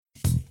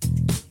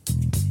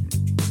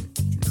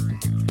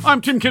I'm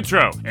Tim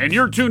Kitzrow, and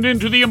you're tuned in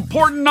to the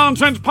Important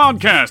Nonsense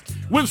Podcast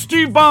with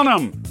Steve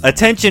Bonham.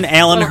 Attention,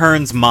 Alan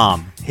Hearn's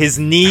mom. His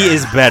knee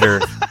is better.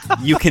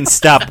 You can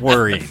stop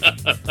worrying.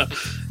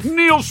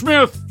 Neil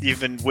Smith.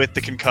 Even with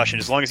the concussion,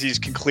 as long as he's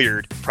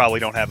cleared,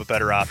 probably don't have a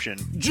better option.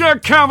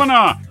 Jack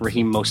Kavanaugh.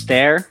 Raheem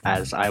Mostert,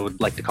 as I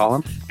would like to call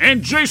him.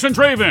 And Jason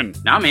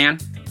Draven. Nah, man.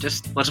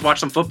 Just let's watch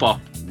some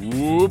football.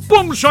 Ooh,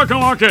 boom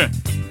shakalaka.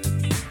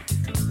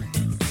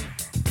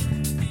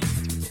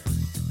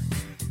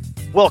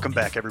 Welcome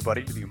back,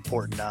 everybody, to the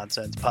Important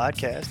Nonsense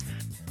Podcast.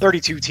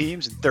 32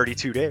 teams in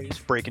 32 days,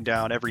 breaking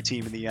down every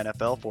team in the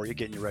NFL for you,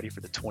 getting you ready for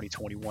the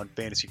 2021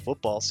 fantasy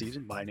football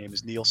season. My name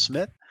is Neil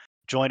Smith,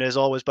 joined as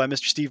always by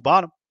Mr. Steve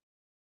Bonham.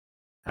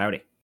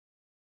 Howdy.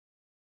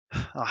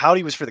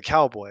 Howdy was for the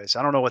Cowboys.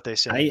 I don't know what they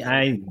say.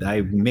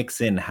 I mix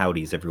in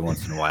howdies every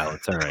once in a while.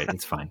 It's all right.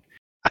 It's fine.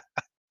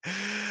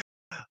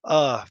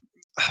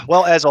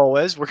 Well, as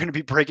always, we're going to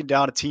be breaking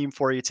down a team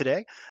for you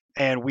today,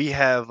 and we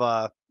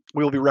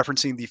will be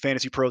referencing the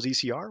Fantasy Pros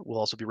ECR. We'll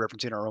also be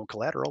referencing our own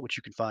collateral, which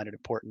you can find at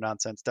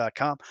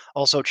importantnonsense.com.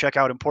 Also, check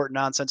out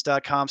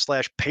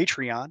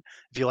importantnonsense.com/Patreon.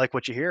 If you like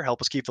what you hear,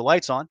 help us keep the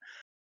lights on.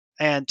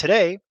 And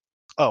today,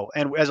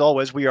 and as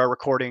always, we are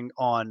recording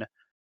on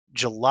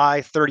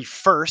July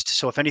 31st.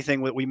 So if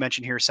anything that we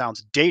mention here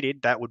sounds dated,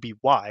 that would be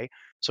why.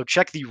 So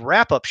check the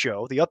wrap-up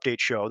show, the update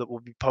show that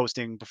we'll be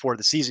posting before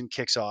the season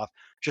kicks off,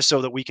 just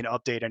so that we can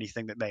update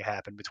anything that may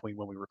happen between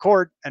when we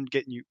record and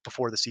getting you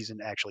before the season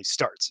actually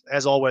starts.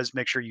 As always,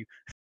 make sure we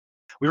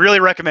really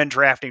recommend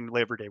drafting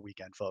Labor Day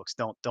weekend, folks.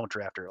 Don't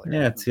draft earlier.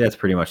 Yeah, that's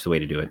pretty much the way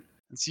to do it.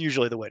 It's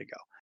usually the way to go.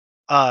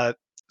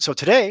 So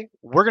today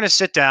we're going to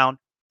sit down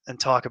and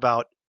talk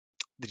about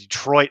the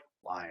Detroit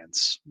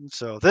Lions.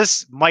 So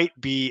this might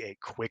be a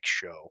quick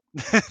show.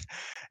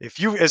 If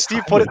you, as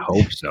Steve put it,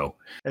 hope so.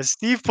 As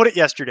Steve put it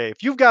yesterday,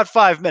 if you've got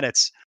 5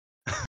 minutes,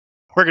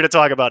 we're going to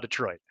talk about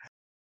Detroit.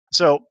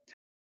 So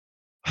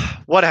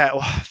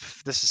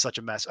this is such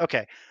a mess.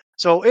 Okay.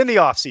 So in the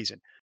offseason,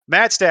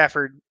 Matt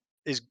Stafford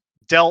is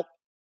dealt.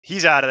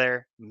 He's out of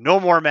there. No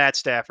more Matt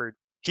Stafford.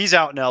 He's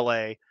out in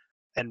LA,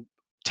 and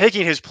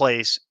taking his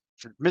place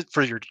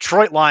for your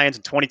Detroit Lions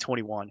in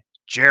 2021,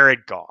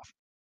 Jared Goff.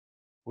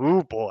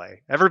 Ooh,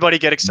 boy. Everybody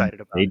get excited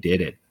about it.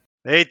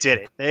 They did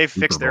it. They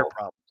fixed their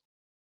problem.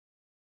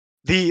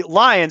 The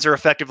Lions are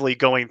effectively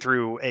going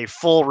through a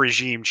full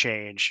regime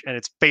change, and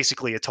it's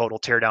basically a total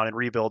teardown and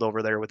rebuild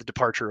over there with the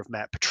departure of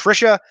Matt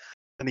Patricia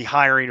and the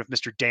hiring of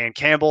Mr. Dan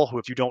Campbell, who,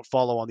 if you don't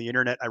follow on the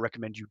internet, I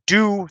recommend you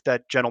do.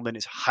 That gentleman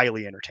is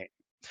highly entertaining.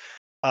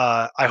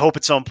 I hope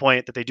at some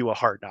point that they do a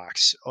Hard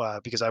Knocks,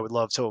 because I would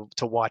love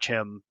to watch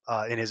him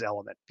in his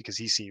element, because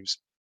he seems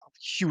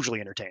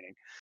hugely entertaining.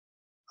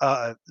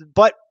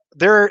 But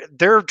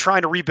they're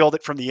trying to rebuild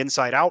it from the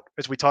inside out,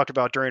 as we talked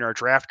about during our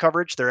draft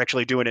coverage. They're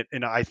actually doing it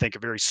in, I think, a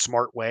very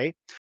smart way,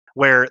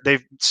 where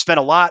they've spent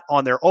a lot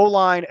on their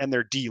O-line and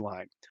their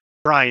D-line,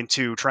 trying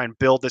and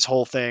build this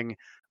whole thing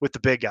with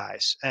the big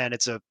guys. And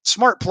it's a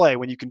smart play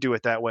when you can do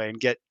it that way and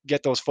get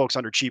those folks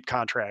under cheap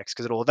contracts,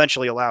 because it'll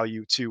eventually allow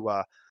you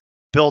to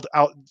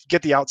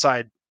get the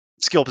outside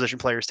skill position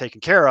players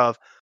taken care of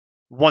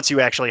once you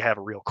actually have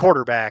a real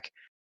quarterback.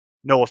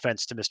 No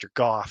offense to Mr.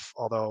 Goff,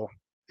 although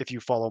if you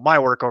follow my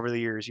work over the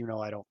years,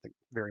 I don't think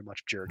very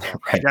much of Jared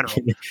Goff in general.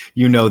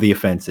 The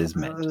offense is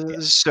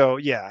meant. So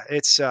yeah,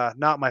 it's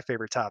not my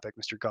favorite topic,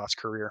 Mr. Goff's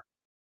career.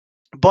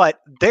 But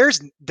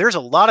there's a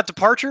lot of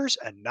departures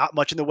and not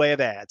much in the way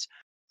of ads.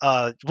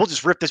 We'll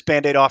just rip this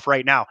Band-Aid off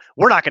right now.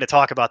 We're not going to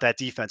talk about that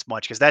defense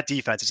much, because that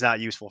defense is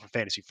not useful for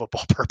fantasy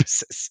football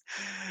purposes.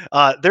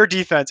 Their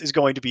defense is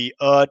going to be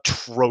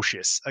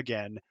atrocious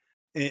again,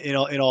 in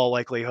all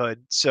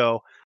likelihood.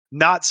 So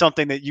not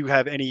something that you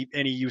have any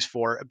use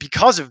for.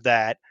 Because of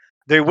that,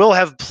 they will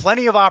have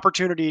plenty of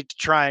opportunity to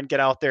try and get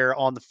out there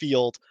on the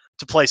field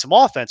to play some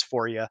offense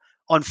for you.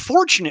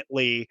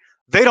 Unfortunately,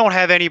 they don't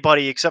have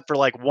anybody except for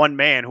like one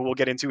man, who we'll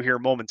get into here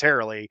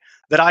momentarily,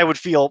 that I would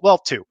feel, well,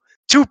 two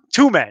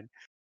men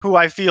who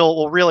I feel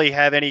will really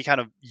have any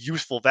kind of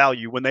useful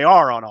value when they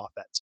are on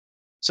offense.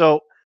 So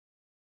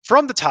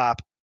from the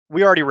top,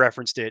 we already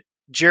referenced it,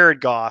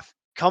 Jared Goff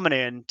coming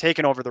in,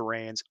 taking over the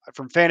reins.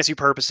 From fantasy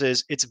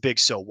purposes, it's a big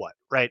so what,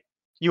 right?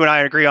 You and I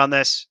agree on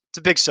this. It's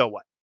a big so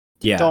what.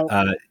 Yeah.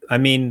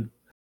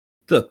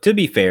 Look, to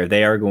be fair,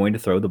 they are going to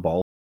throw the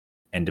ball,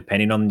 and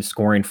depending on the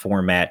scoring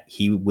format,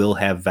 he will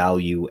have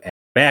value as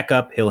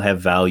backup. He'll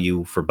have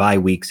value for bye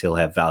weeks. He'll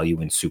have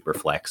value in super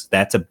flex.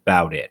 That's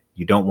about it.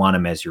 You don't want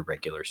him as your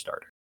regular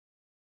starter.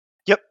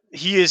 Yep.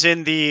 He is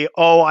in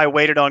I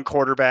waited on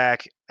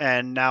quarterback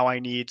and now I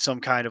need some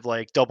kind of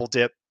like double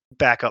dip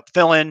backup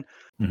fill-in.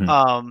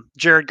 Mm-hmm.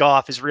 Jared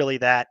Goff is really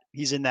that.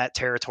 He's in that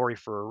territory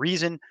for a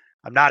reason.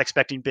 I'm not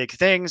expecting big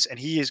things, and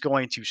he is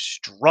going to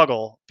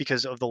struggle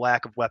because of the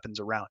lack of weapons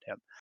around him.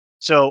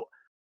 So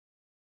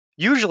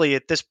usually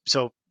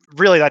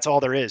really that's all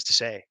there is to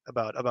say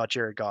about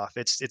Jared Goff.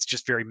 It's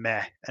just very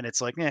meh. And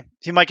it's like,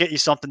 he might get you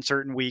something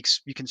certain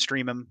weeks. You can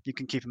stream him. You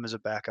can keep him as a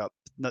backup.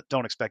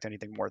 Don't expect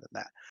anything more than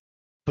that.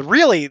 But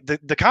really,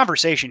 the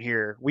conversation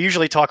here, we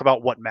usually talk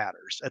about what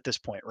matters at this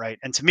point, right?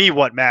 And to me,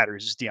 what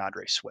matters is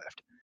DeAndre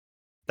Swift.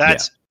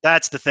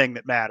 That's the thing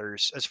that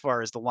matters as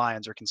far as the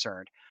Lions are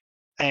concerned.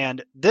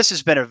 And this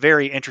has been a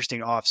very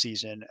interesting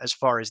offseason as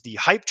far as the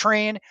hype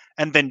train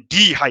and then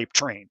de-hype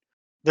train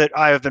that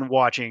I have been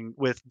watching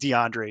with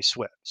DeAndre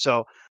Swift.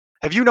 So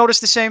have you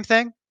noticed the same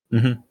thing?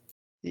 Mm-hmm.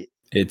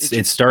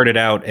 It started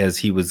out as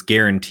he was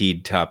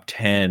guaranteed top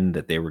 10,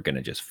 that they were going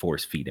to just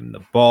force feed him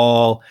the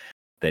ball,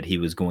 that he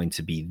was going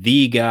to be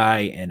the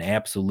guy and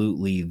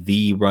absolutely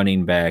the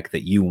running back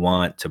that you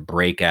want to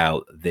break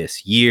out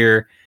this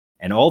year.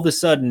 And all of a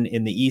sudden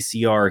in the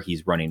ECR,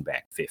 he's running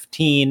back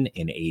 15.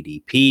 In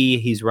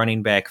ADP, he's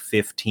running back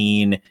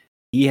 15.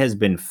 He has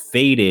been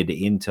faded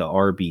into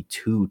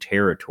RB2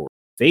 territory,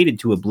 faded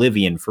to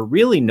oblivion for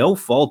really no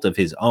fault of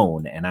his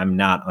own. And I'm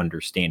not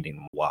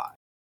understanding why.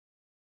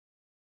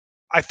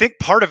 I think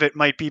part of it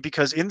might be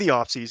because in the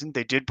offseason,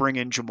 they did bring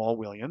in Jamal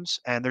Williams,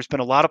 and there's been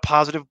a lot of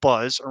positive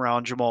buzz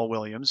around Jamal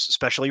Williams,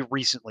 especially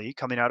recently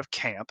coming out of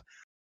camp.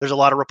 There's a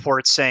lot of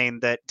reports saying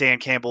that Dan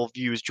Campbell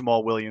views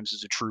Jamal Williams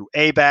as a true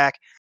A-back,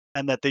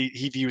 and that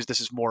he views this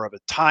as more of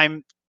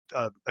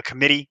a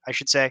committee, I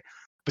should say,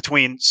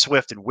 between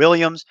Swift and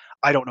Williams.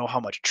 I don't know how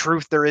much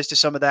truth there is to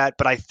some of that,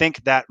 but I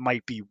think that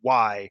might be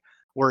why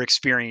we're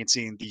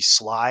experiencing the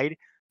slide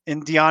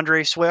in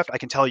DeAndre Swift. I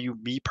can tell you,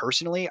 me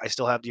personally, I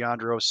still have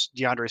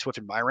DeAndre Swift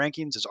in my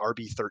rankings as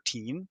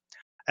RB13,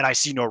 and I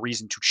see no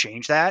reason to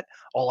change that.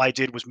 All I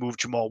did was move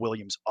Jamal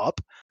Williams up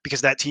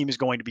because that team is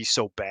going to be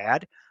so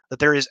bad that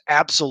there is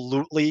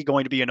absolutely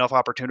going to be enough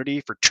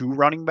opportunity for two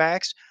running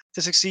backs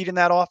to succeed in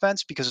that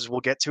offense, because as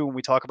we'll get to when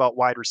we talk about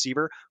wide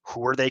receiver,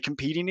 who are they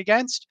competing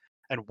against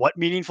and what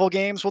meaningful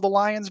games will the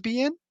Lions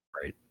be in?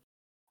 Right.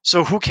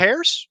 So who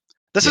cares?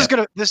 This is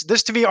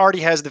this to me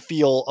already has the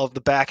feel of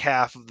the back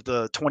half of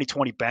the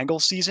 2020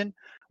 Bengals season,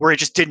 where it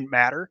just didn't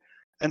matter.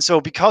 And so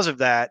because of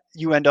that,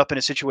 you end up in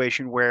a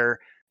situation where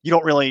you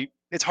don't really,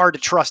 it's hard to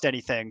trust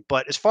anything.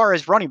 But as far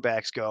as running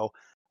backs go,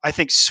 I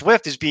think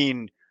Swift is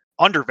being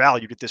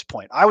undervalued at this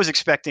point. I was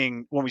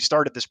expecting when we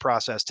started this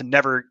process to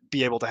never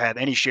be able to have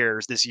any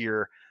shares this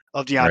year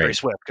of DeAndre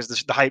Swift, because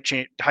the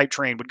hype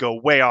train would go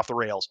way off the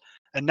rails.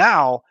 And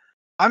now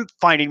I'm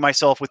finding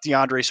myself with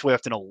DeAndre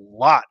Swift in a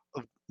lot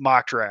of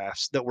mock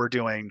drafts that we're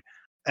doing,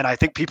 and I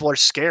think people are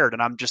scared,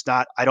 and I'm just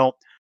not. I don't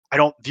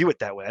view it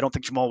that way. I don't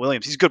think Jamal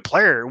Williams, he's a good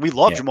player, and we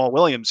love Jamal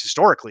Williams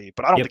historically,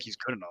 but I don't think he's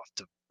good enough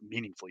to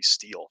meaningfully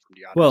steal from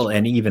DeAndre. Well, Swift.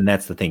 And even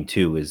that's the thing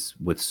too, is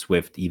with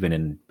Swift, even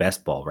in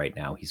best ball right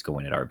now, he's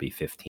going at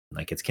RB15.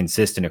 Like, it's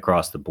consistent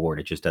across the board.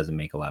 It just doesn't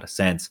make a lot of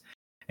sense.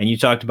 And you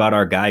talked about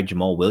our guy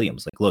Jamal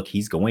Williams. Like, look,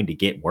 he's going to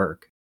get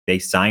work. They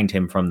signed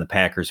him from the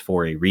Packers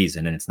for a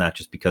reason, and it's not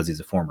just because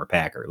he's a former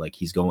Packer. Like,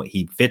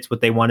 he fits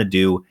what they want to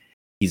do.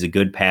 He's a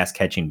good pass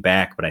catching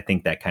back, but I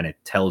think that kind of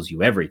tells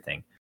you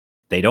everything.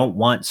 They don't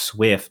want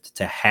Swift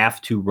to have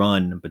to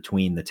run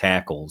between the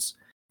tackles.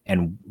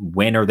 And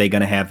when are they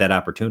going to have that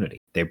opportunity?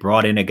 They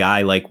brought in a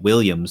guy like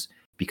Williams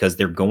because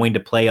they're going to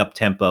play up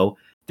tempo.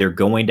 They're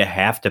going to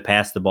have to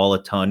pass the ball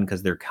a ton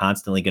because they're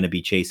constantly going to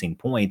be chasing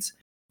points.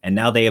 And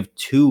now they have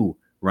two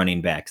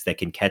running backs that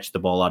can catch the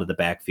ball out of the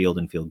backfield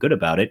and feel good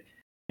about it.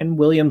 And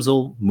Williams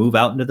will move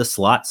out into the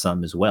slot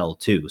some as well,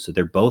 too. So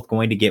they're both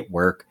going to get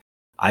work.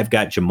 I've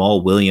got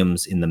Jamal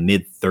Williams in the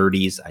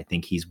mid-30s. I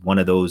think he's one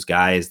of those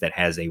guys that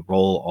has a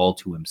role all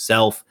to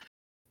himself,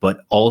 but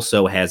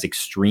also has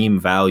extreme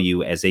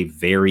value as a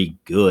very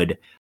good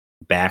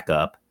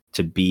backup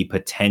to be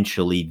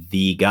potentially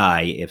the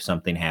guy if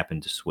something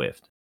happened to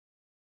Swift.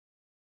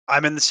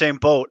 I'm in the same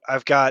boat.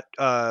 I've got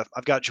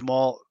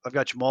Jamal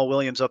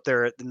Williams up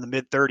there in the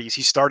mid-30s.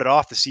 He started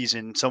off the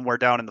season somewhere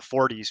down in the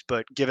 40s,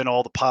 but given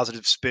all the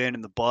positive spin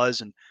and the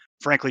buzz, and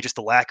frankly just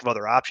the lack of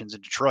other options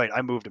in Detroit,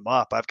 I moved him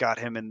up. I've got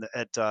him in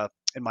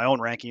my own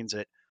rankings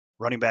at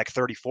running back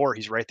 34.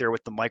 He's right there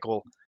with the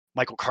Michael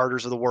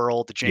Carters of the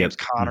world, the James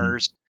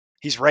Connors. Mm-hmm.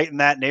 He's right in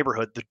that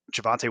neighborhood. The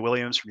Javonte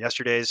Williams from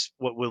yesterday's,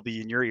 what will be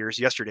in your ears,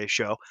 yesterday's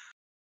show.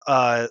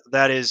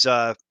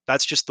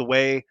 That's just the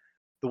way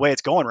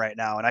it's going right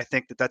now. And I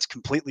think that that's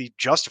completely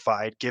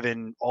justified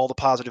given all the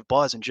positive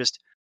buzz, and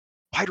just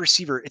wide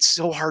receiver. It's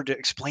so hard to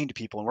explain to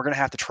people, and we're going to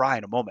have to try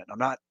in a moment. I'm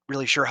not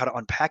really sure how to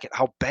unpack it,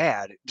 how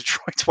bad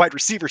Detroit's wide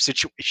receiver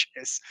situation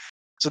is.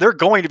 So they're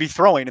going to be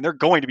throwing, and they're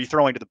going to be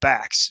throwing to the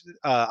backs,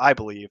 I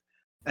believe.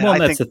 And well,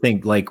 that's the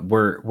thing. Like,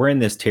 we're in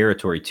this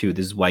territory too.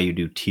 This is why you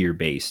do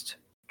tier-based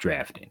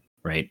drafting,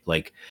 right?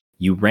 Like,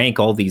 you rank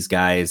all these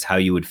guys how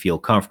you would feel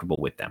comfortable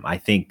with them. I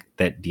think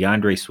that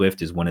DeAndre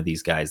Swift is one of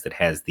these guys that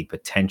has the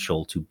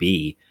potential to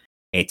be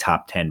a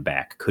top 10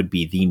 back, could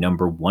be the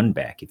number one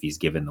back if he's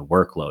given the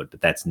workload,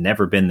 but that's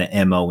never been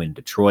the MO in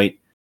Detroit.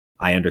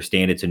 I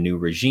understand it's a new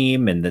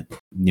regime and that,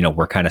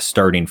 we're kind of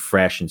starting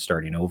fresh and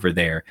starting over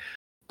there.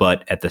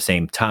 But at the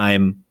same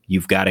time,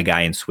 you've got a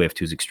guy in Swift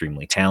who's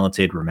extremely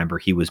talented. Remember,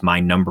 he was my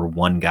number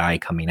one guy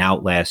coming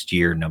out last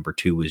year. Number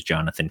two was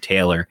Jonathan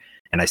Taylor.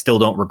 And I still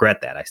don't regret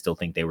that. I still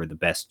think they were the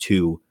best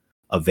two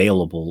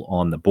available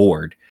on the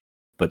board.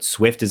 But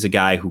Swift is a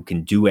guy who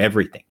can do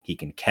everything. He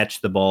can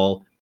catch the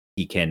ball.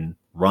 He can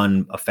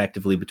run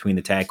effectively between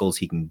the tackles.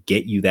 He can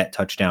get you that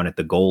touchdown at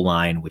the goal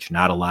line, which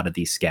not a lot of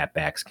these scat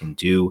backs can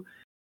do.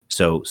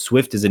 So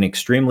Swift is an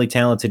extremely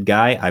talented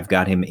guy. I've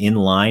got him in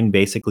line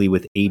basically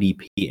with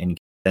ADP and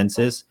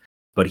consensus,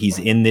 but he's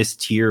in this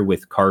tier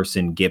with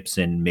Carson,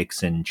 Gibson,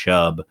 Mixon,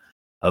 Chubb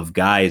of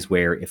guys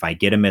where if I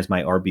get him as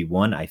my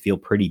RB1, I feel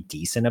pretty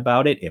decent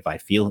about it. If I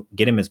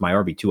get him as my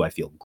RB2, I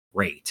feel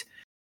great.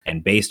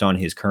 And based on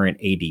his current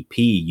ADP,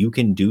 you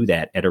can do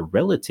that at a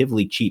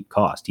relatively cheap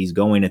cost. He's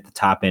going at the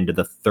top end of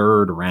the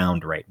 3rd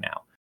round right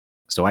now.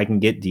 So I can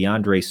get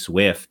DeAndre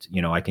Swift.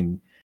 I can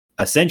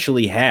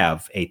essentially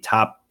have a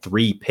top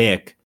 3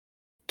 pick,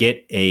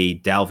 get a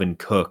Dalvin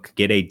Cook,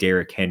 get a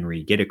Derrick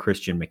Henry, get a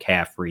Christian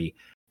McCaffrey,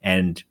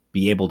 and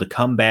be able to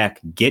come back,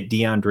 get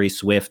DeAndre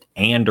Swift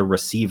and a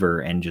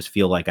receiver, and just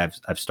feel like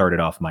I've started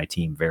off my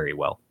team very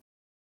well.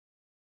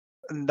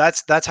 And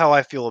that's how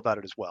I feel about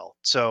it as well.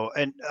 So,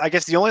 and I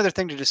guess the only other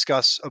thing to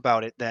discuss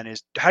about it then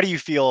is, how do you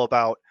feel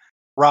about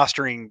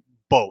rostering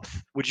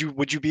both? Would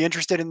you be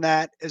interested in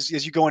that as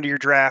you go into your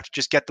draft?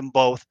 Just get them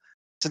both,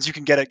 since you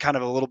can get it kind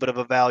of a little bit of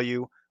a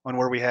value on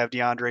where we have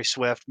DeAndre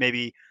Swift.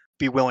 Maybe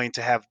be willing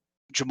to have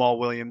Jamal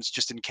Williams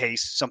just in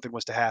case something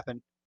was to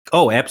happen.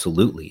 Oh,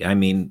 absolutely. I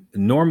mean,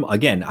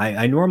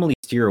 I normally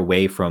steer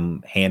away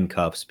from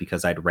handcuffs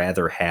because I'd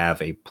rather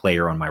have a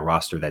player on my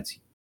roster that's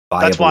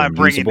viable. That's why I'm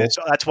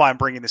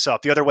bringing this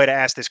up. The other way to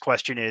ask this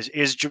question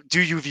is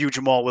do you view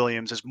Jamal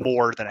Williams as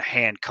more than a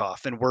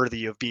handcuff and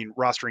worthy of being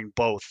rostering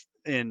both?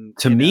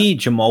 To me,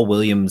 Jamal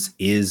Williams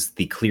is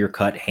the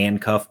clear-cut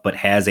handcuff, but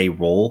has a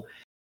role.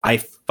 I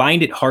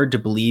find it hard to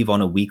believe on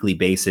a weekly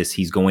basis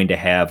he's going to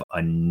have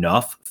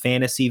enough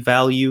fantasy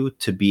value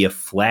to be a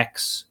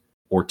flex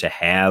or to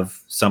have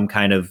some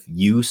kind of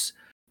use.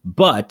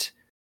 But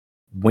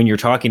when you're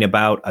talking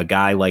about a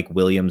guy like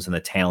Williams and the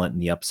talent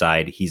and the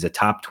upside, he's a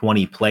top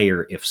 20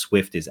 player if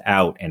Swift is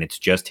out and it's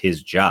just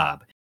his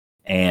job.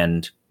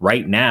 And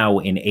right now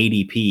in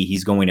ADP,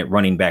 he's going at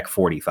running back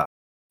 45.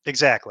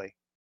 Exactly.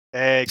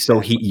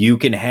 So you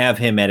can have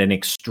him at an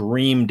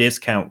extreme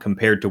discount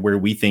compared to where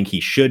we think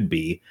he should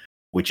be,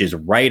 which is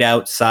right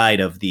outside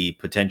of the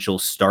potential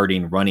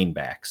starting running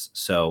backs.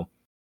 So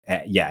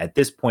at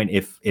this point,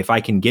 if I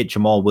can get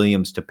Jamal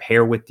Williams to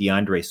pair with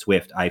DeAndre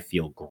Swift, I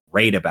feel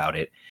great about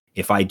it.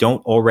 If I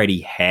don't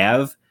already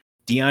have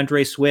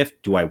DeAndre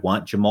Swift, do I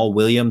want Jamal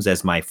Williams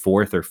as my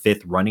 4th or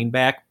 5th running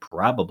back?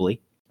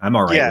 Probably. I'm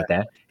all right with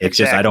that. It's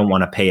just I don't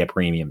want to pay a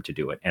premium to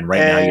do it. And right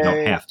now you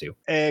don't have to.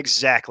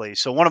 Exactly.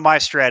 So one of my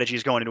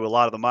strategies going into a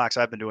lot of the mocks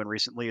I've been doing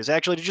recently is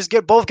actually to just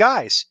get both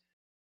guys.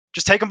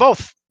 Just take them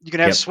both. You can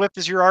have Swift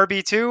as your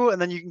RB2,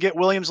 and then you can get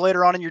Williams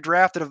later on in your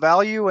draft at a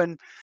value, and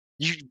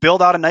you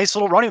build out a nice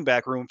little running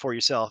back room for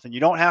yourself, and you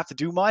don't have to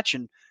do much.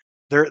 And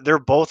they're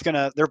both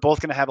gonna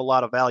have a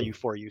lot of value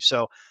for you.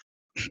 So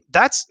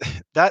that's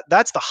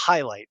the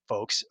highlight,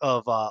 folks,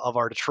 of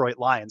our Detroit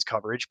Lions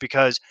coverage,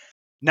 because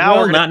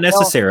now not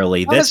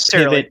necessarily. Let's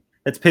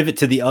pivot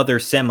to the other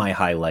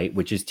semi-highlight,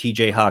 which is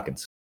TJ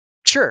Hawkins.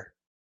 Sure.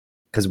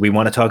 Because we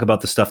want to talk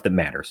about the stuff that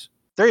matters.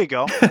 There you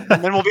go.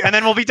 And then we'll be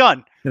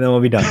done. And then we'll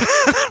be done.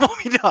 We'll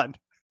be done.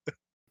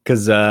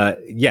 Because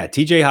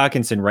TJ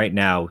Hawkinson right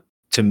now,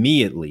 to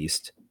me at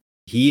least,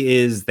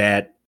 he's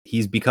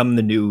become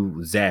the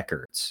new Zach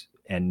Ertz,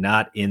 and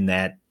not in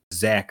that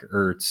Zach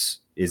Ertz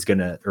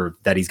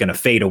that he's gonna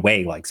fade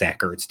away like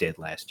Zach Ertz did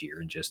last year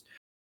and just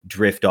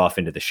drift off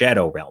into the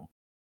shadow realm.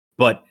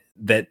 But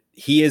that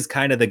he is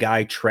kind of the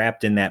guy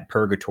trapped in that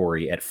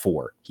purgatory at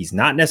 4. He's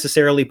not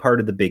necessarily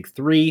part of the big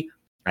 3.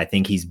 I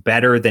think he's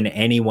better than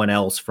anyone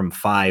else from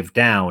 5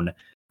 down.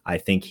 I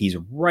think he's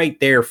right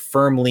there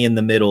firmly in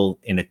the middle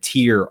in a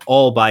tier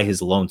all by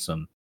his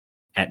lonesome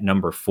at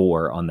number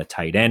 4 on the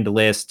tight end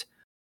list.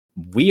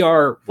 We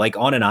are like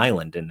on an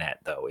island in that,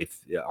 though.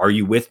 Are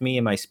you with me?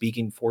 Am I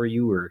speaking for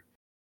you, or?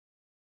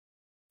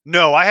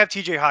 No, I have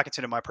TJ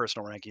Hawkinson in my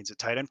personal rankings at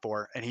tight end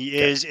 4, and he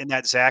is in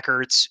that Zach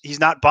Ertz. He's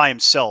not by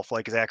himself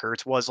like Zach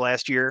Ertz was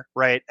last year,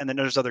 right? And then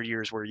there's other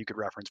years where you could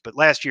reference, but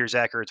last year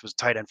Zach Ertz was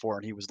tight end 4,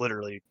 and he was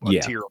literally on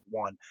tier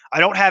 1.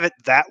 I don't have it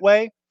that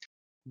way,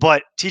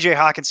 but TJ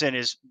Hawkinson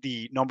is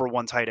the number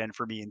 1 tight end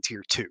for me in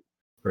tier 2.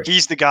 Right.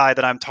 He's the guy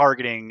that I'm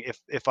targeting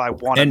if I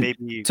want to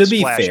maybe. To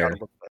be fair,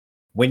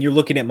 when you're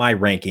looking at my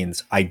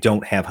rankings, I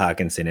don't have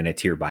Hawkinson in a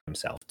tier by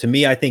himself. To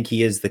me, I think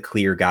he is the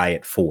clear guy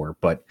at 4,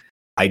 but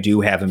I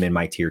do have him in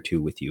my tier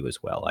 2 with you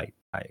as well.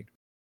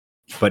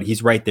 But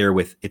he's right there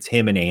with it's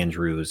him and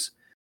Andrews,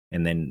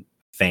 and then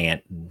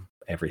Fant and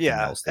everything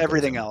else.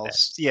 Everything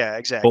else. Yeah,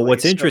 exactly. But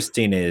what's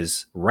interesting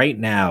is right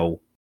now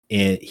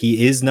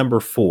he is number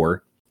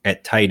 4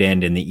 at tight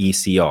end in the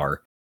ECR,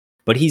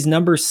 but he's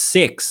number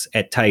 6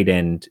 at tight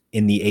end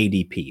in the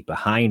ADP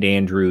behind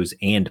Andrews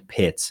and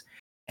Pitts.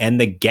 And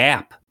the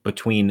gap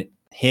between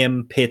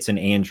him, Pitts, and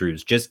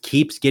Andrews just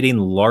keeps getting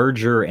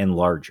larger and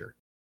larger.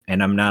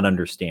 And I'm not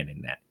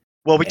understanding that.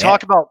 Well, we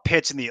talked about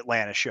Pitts in the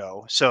Atlanta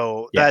show.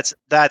 So that's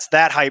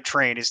that hype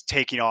train is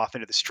taking off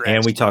into the stretch.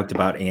 And we talked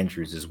about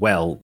Andrews as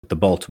well, the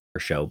Baltimore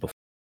show before.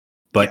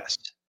 But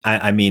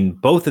I mean,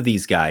 both of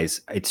these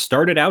guys, it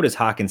started out as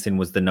Hawkinson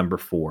was the number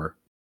 4,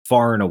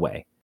 far and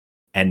away.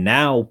 And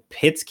now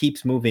Pitts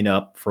keeps moving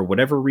up. For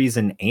whatever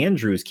reason,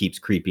 Andrews keeps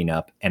creeping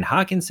up. And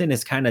Hawkinson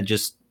has kind of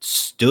just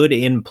stood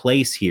in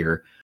place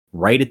here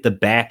right at the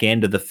back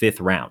end of the 5th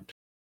round.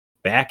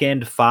 Back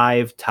end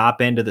 5,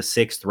 top end of the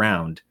 6th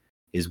round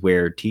is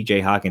where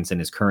TJ Hawkinson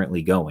is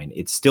currently going.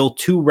 It's still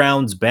 2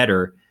 rounds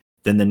better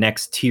than the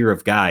next tier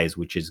of guys,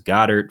 which is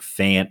Goddard,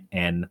 Fant,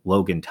 and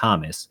Logan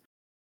Thomas.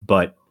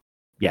 But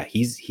yeah,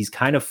 he's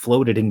kind of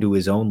floated into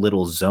his own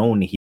little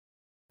zone.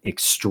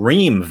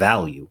 Extreme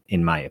value,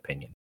 in my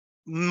opinion.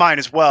 Mine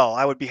as well.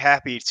 I would be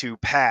happy to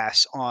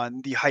pass on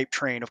the hype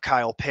train of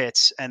Kyle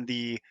Pitts and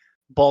the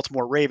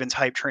Baltimore Ravens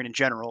hype train in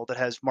general that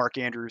has Mark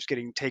Andrews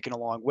getting taken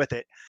along with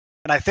it.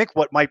 And I think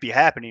what might be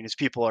happening is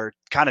people are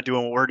kind of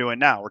doing what we're doing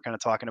now. We're kind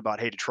of talking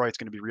about, hey, Detroit's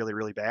going to be really,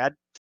 really bad.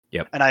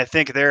 Yep. And I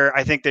think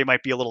they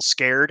might be a little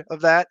scared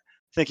of that,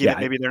 thinking that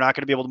maybe they're not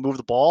going to be able to move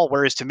the ball.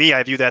 Whereas to me,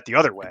 I view that the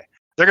other way.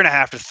 They're going to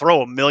have to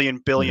throw a million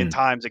billion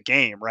times a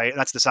game, right? And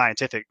that's the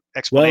scientific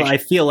explanation. Well, I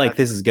feel like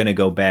this is going to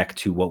go back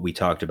to what we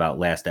talked about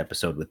last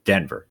episode with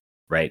Denver,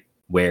 right?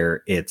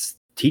 Where it's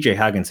TJ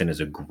Hawkinson is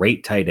a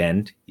great tight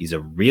end. He's a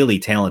really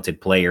talented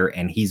player,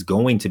 and he's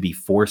going to be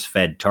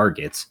force-fed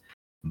targets,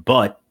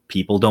 but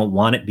people don't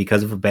want it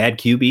because of a bad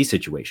QB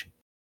situation.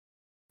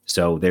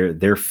 So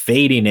they're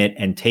fading it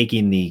and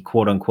taking the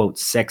quote-unquote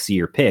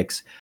sexier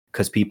picks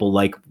because people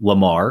like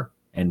Lamar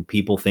and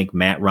people think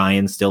Matt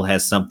Ryan still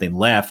has something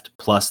left,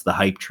 plus the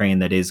hype train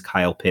that is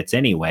Kyle Pitts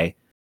anyway.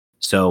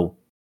 So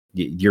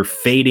you're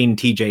fading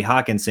TJ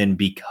Hawkinson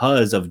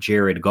because of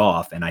Jared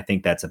Goff, and I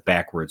think that's a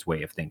backwards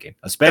way of thinking,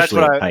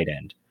 especially at tight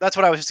end. That's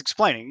what I was just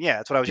explaining. Yeah,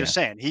 that's what I was just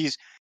saying. He's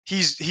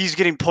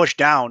getting pushed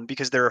down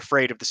because they're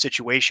afraid of the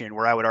situation,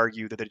 where I would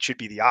argue that it should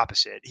be the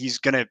opposite. He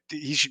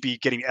should be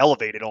getting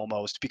elevated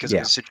almost because of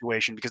the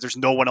situation, because there's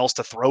no one else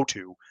to throw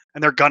to,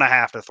 and they're gonna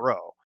have to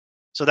throw.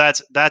 So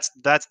that's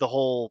the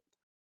whole.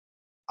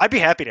 I'd be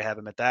happy to have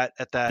him at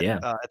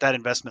that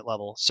investment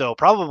level. So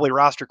probably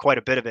roster quite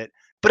a bit of it.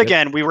 But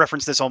again, we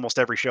reference this almost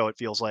every show. It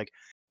feels like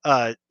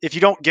if you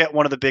don't get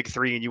one of the big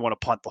 3 and you want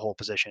to punt the whole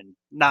position,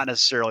 not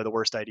necessarily the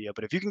worst idea.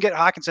 But if you can get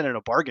Hawkinson in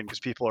a bargain because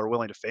people are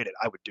willing to fade it,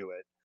 I would do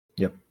it.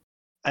 Yep.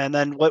 And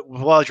then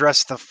we'll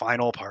address the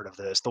final part of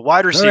this, the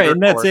wide receiver. All right,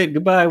 and that's it.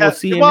 Goodbye. We'll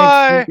see you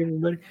next week,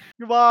 everybody.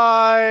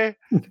 Goodbye.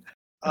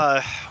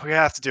 We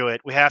have to do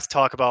it. We have to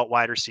talk about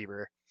wide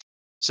receiver.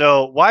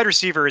 So wide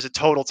receiver is a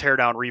total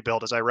teardown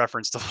rebuild, as I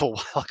referenced a little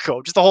while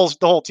ago. Just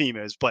the whole team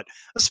is, but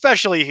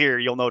especially here,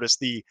 you'll notice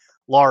the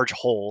large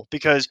hole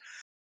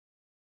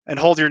and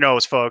hold your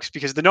nose, folks,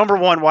 because the number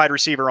 1 wide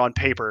receiver on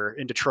paper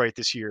in Detroit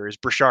this year is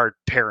Brashard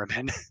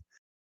Perriman.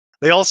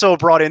 They also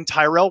brought in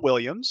Tyrell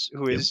Williams,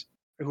 who is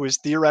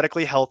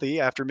theoretically healthy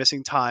after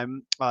missing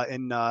time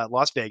in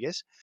Las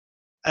Vegas.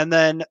 And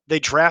then they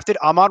drafted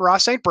Amon-Ra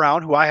St.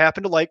 Brown, who I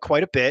happen to like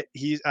quite a bit.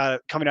 He's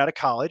coming out of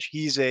college.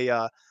 He's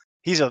a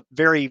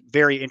very,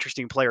 very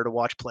interesting player to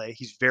watch play.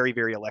 He's very,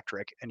 very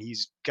electric, and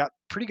he's got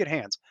pretty good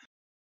hands.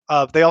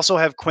 They also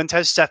have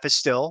Quintez Cephas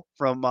still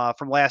from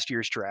last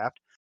year's draft.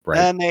 Right.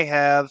 And they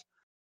have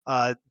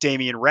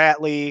Damian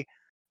Ratley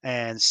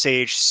and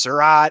Sage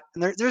Surratt.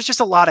 And there's just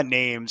a lot of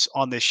names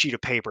on this sheet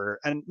of paper,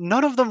 and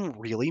none of them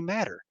really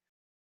matter.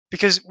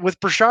 Because with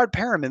Brashard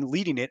Perriman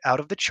leading it out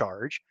of the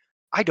charge,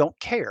 I don't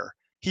care.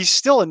 He's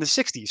still in the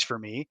 60s for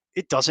me.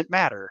 It doesn't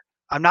matter.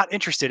 I'm not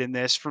interested in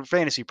this for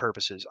fantasy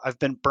purposes. I've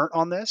been burnt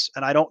on this,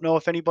 and I don't know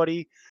if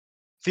anybody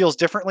feels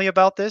differently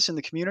about this in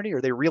the community, or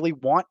they really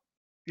want,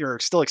 you're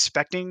still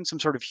expecting some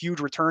sort of huge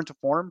return to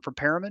form from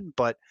Perriman.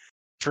 But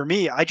for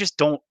me, I just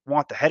don't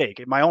want the headache.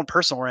 In my own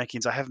personal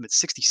rankings, I have him at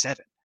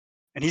 67,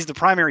 and he's the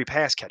primary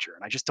pass catcher,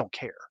 and I just don't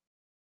care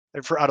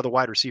for out of the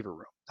wide receiver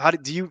room.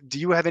 Do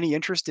you have any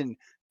interest in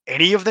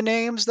any of the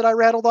names that I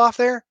rattled off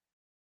there?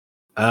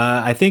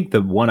 I think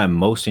the one I'm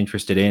most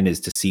interested in is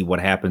to see what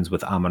happens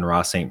with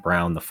Amon-Ra St.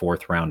 Brown, the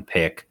 4th round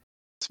pick.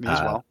 It's me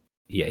as well.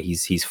 Yeah,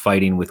 he's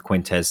fighting with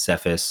Quintez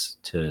Cephas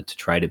to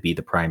try to be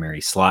the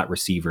primary slot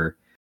receiver.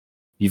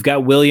 You've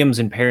got Williams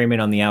and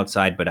Perriman on the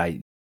outside, but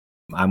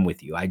I'm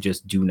with you. I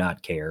just do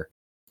not care.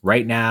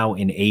 Right now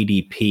in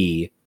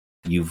ADP,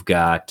 you've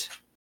got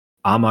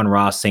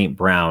Amon-Ra St.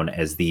 Brown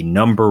as the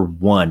number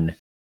 1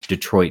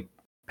 Detroit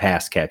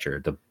pass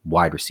catcher, the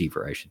wide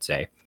receiver, I should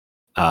say.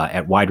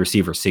 At wide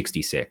receiver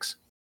 66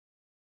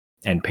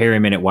 and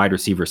Perriman at wide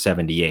receiver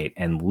 78.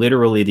 And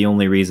literally the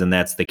only reason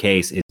that's the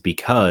case is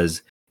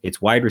because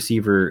it's wide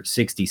receiver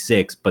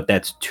 66, but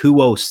that's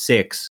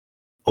 206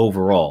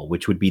 overall,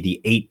 which would be the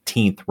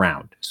 18th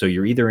round. So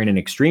you're either in an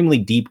extremely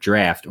deep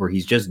draft or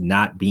he's just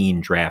not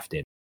being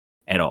drafted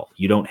at all.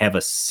 You don't have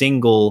a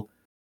single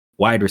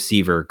wide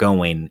receiver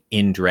going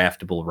in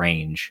draftable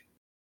range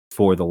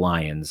for the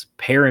Lions.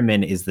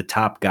 Perriman is the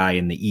top guy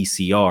in the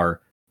ECR,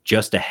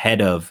 just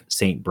ahead of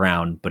St.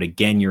 Brown, but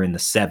again, you're in the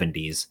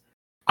 70s.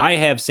 I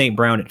have St.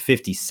 Brown at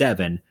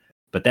 57,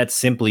 but that's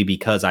simply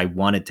because I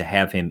wanted to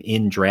have him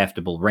in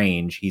draftable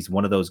range. He's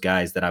one of those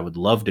guys that I would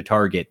love to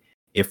target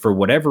if for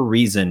whatever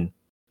reason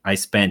I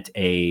spent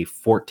a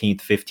 14th,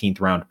 15th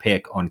round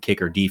pick on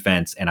kicker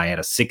defense, and I had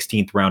a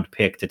 16th round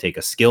pick to take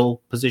a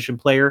skill position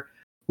player,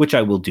 which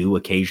I will do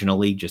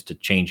occasionally just to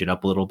change it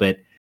up a little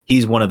bit.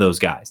 He's one of those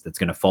guys that's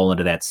going to fall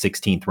into that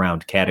 16th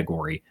round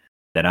category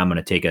that I'm going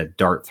to take a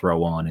dart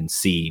throw on and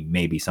see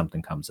maybe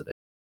something comes of it.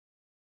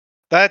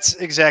 That's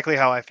exactly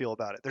how I feel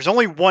about it. There's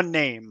only one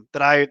name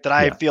that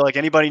I feel like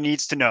anybody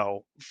needs to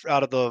know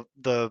out of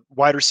the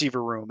wide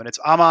receiver room, and it's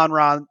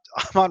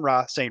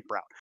Amon-Ra St.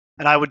 Brown.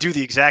 And I would do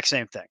the exact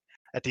same thing.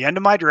 At the end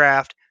of my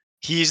draft,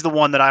 he's the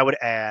one that I would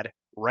add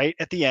right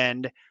at the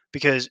end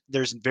because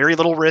there's very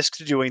little risk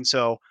to doing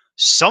so.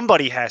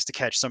 Somebody has to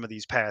catch some of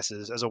these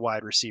passes as a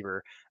wide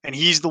receiver, and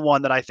he's the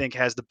one that I think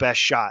has the best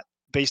shot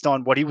based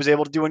on what he was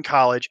able to do in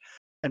college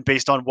and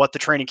based on what the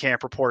training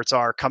camp reports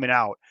are coming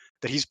out,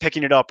 that he's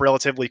picking it up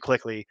relatively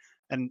quickly.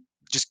 And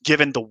just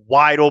given the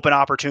wide open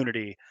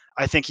opportunity,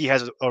 I think he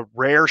has a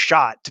rare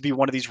shot to be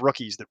one of these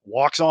rookies that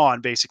walks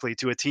on basically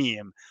to a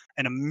team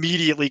and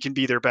immediately can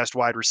be their best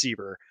wide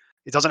receiver.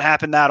 It doesn't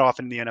happen that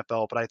often in the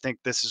NFL, but I think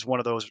this is one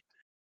of those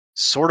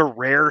sort of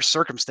rare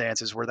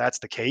circumstances where that's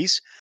the case.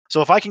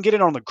 So if I can get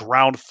in on the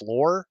ground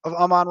floor of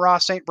Amon-Ra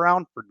St.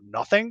 Brown for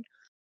nothing,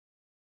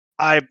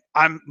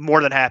 I'm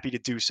more than happy to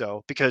do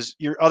so because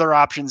your other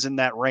options in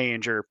that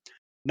range are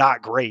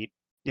not great.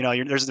 You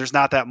know, there's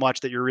not that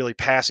much that you're really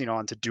passing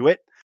on to do it.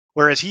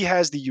 Whereas he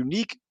has the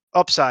unique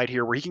upside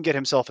here where he can get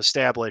himself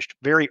established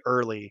very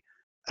early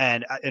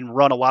and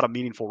run a lot of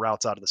meaningful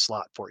routes out of the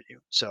slot for you.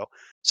 So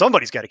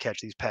somebody's got to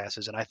catch these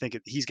passes, and I think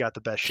he's got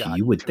the best shot.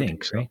 You would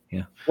think, right?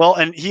 Yeah. Well,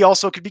 and he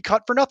also could be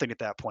cut for nothing at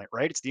that point,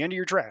 right? It's the end of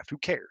your draft. Who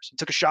cares? He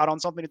took a shot on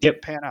something that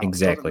didn't pan out.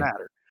 Exactly. It doesn't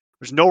matter.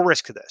 There's no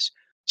risk to this.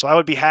 So I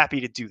would be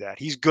happy to do that.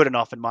 He's good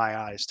enough in my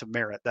eyes to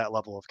merit that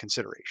level of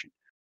consideration.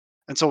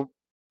 And so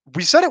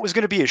we said it was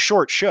going to be a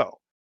short show.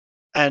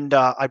 And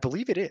I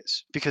believe it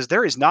is because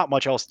there is not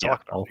much else to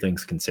talk about. All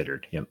things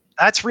considered. Yep.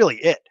 That's really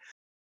it.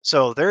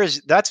 So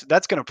that's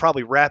going to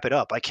probably wrap it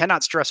up. I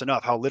cannot stress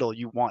enough how little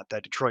you want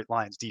that Detroit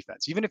Lions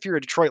defense. Even if you're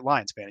a Detroit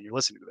Lions fan and you're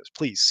listening to this,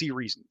 please see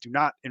reason. Do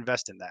not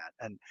invest in that.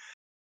 And,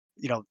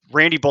 you know,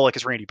 Randy Bullock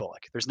is Randy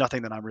Bullock. There's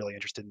nothing that I'm really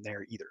interested in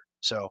there either.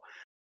 So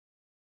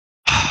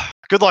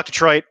good luck,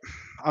 Detroit.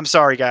 I'm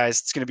sorry, guys.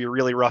 It's going to be a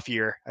really rough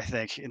year, I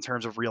think, in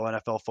terms of real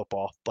NFL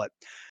football. But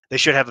they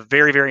should have a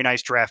very, very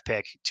nice draft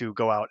pick to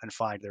go out and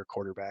find their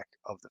quarterback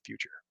of the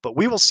future. But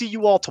we will see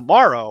you all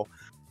tomorrow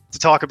to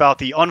talk about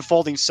the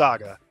unfolding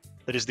saga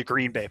that is the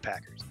Green Bay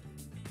Packers.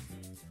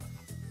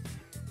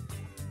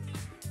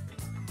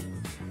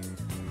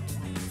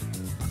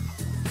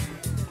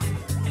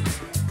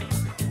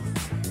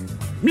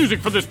 Music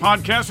for this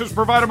podcast is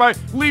provided by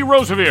Lee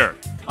Rosevere.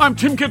 I'm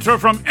Tim Kitzer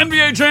from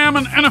NBA Jam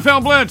and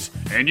NFL Blitz,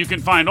 and you can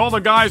find all the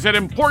guys at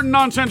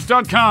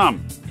ImportantNonsense.com.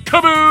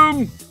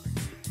 Kaboom!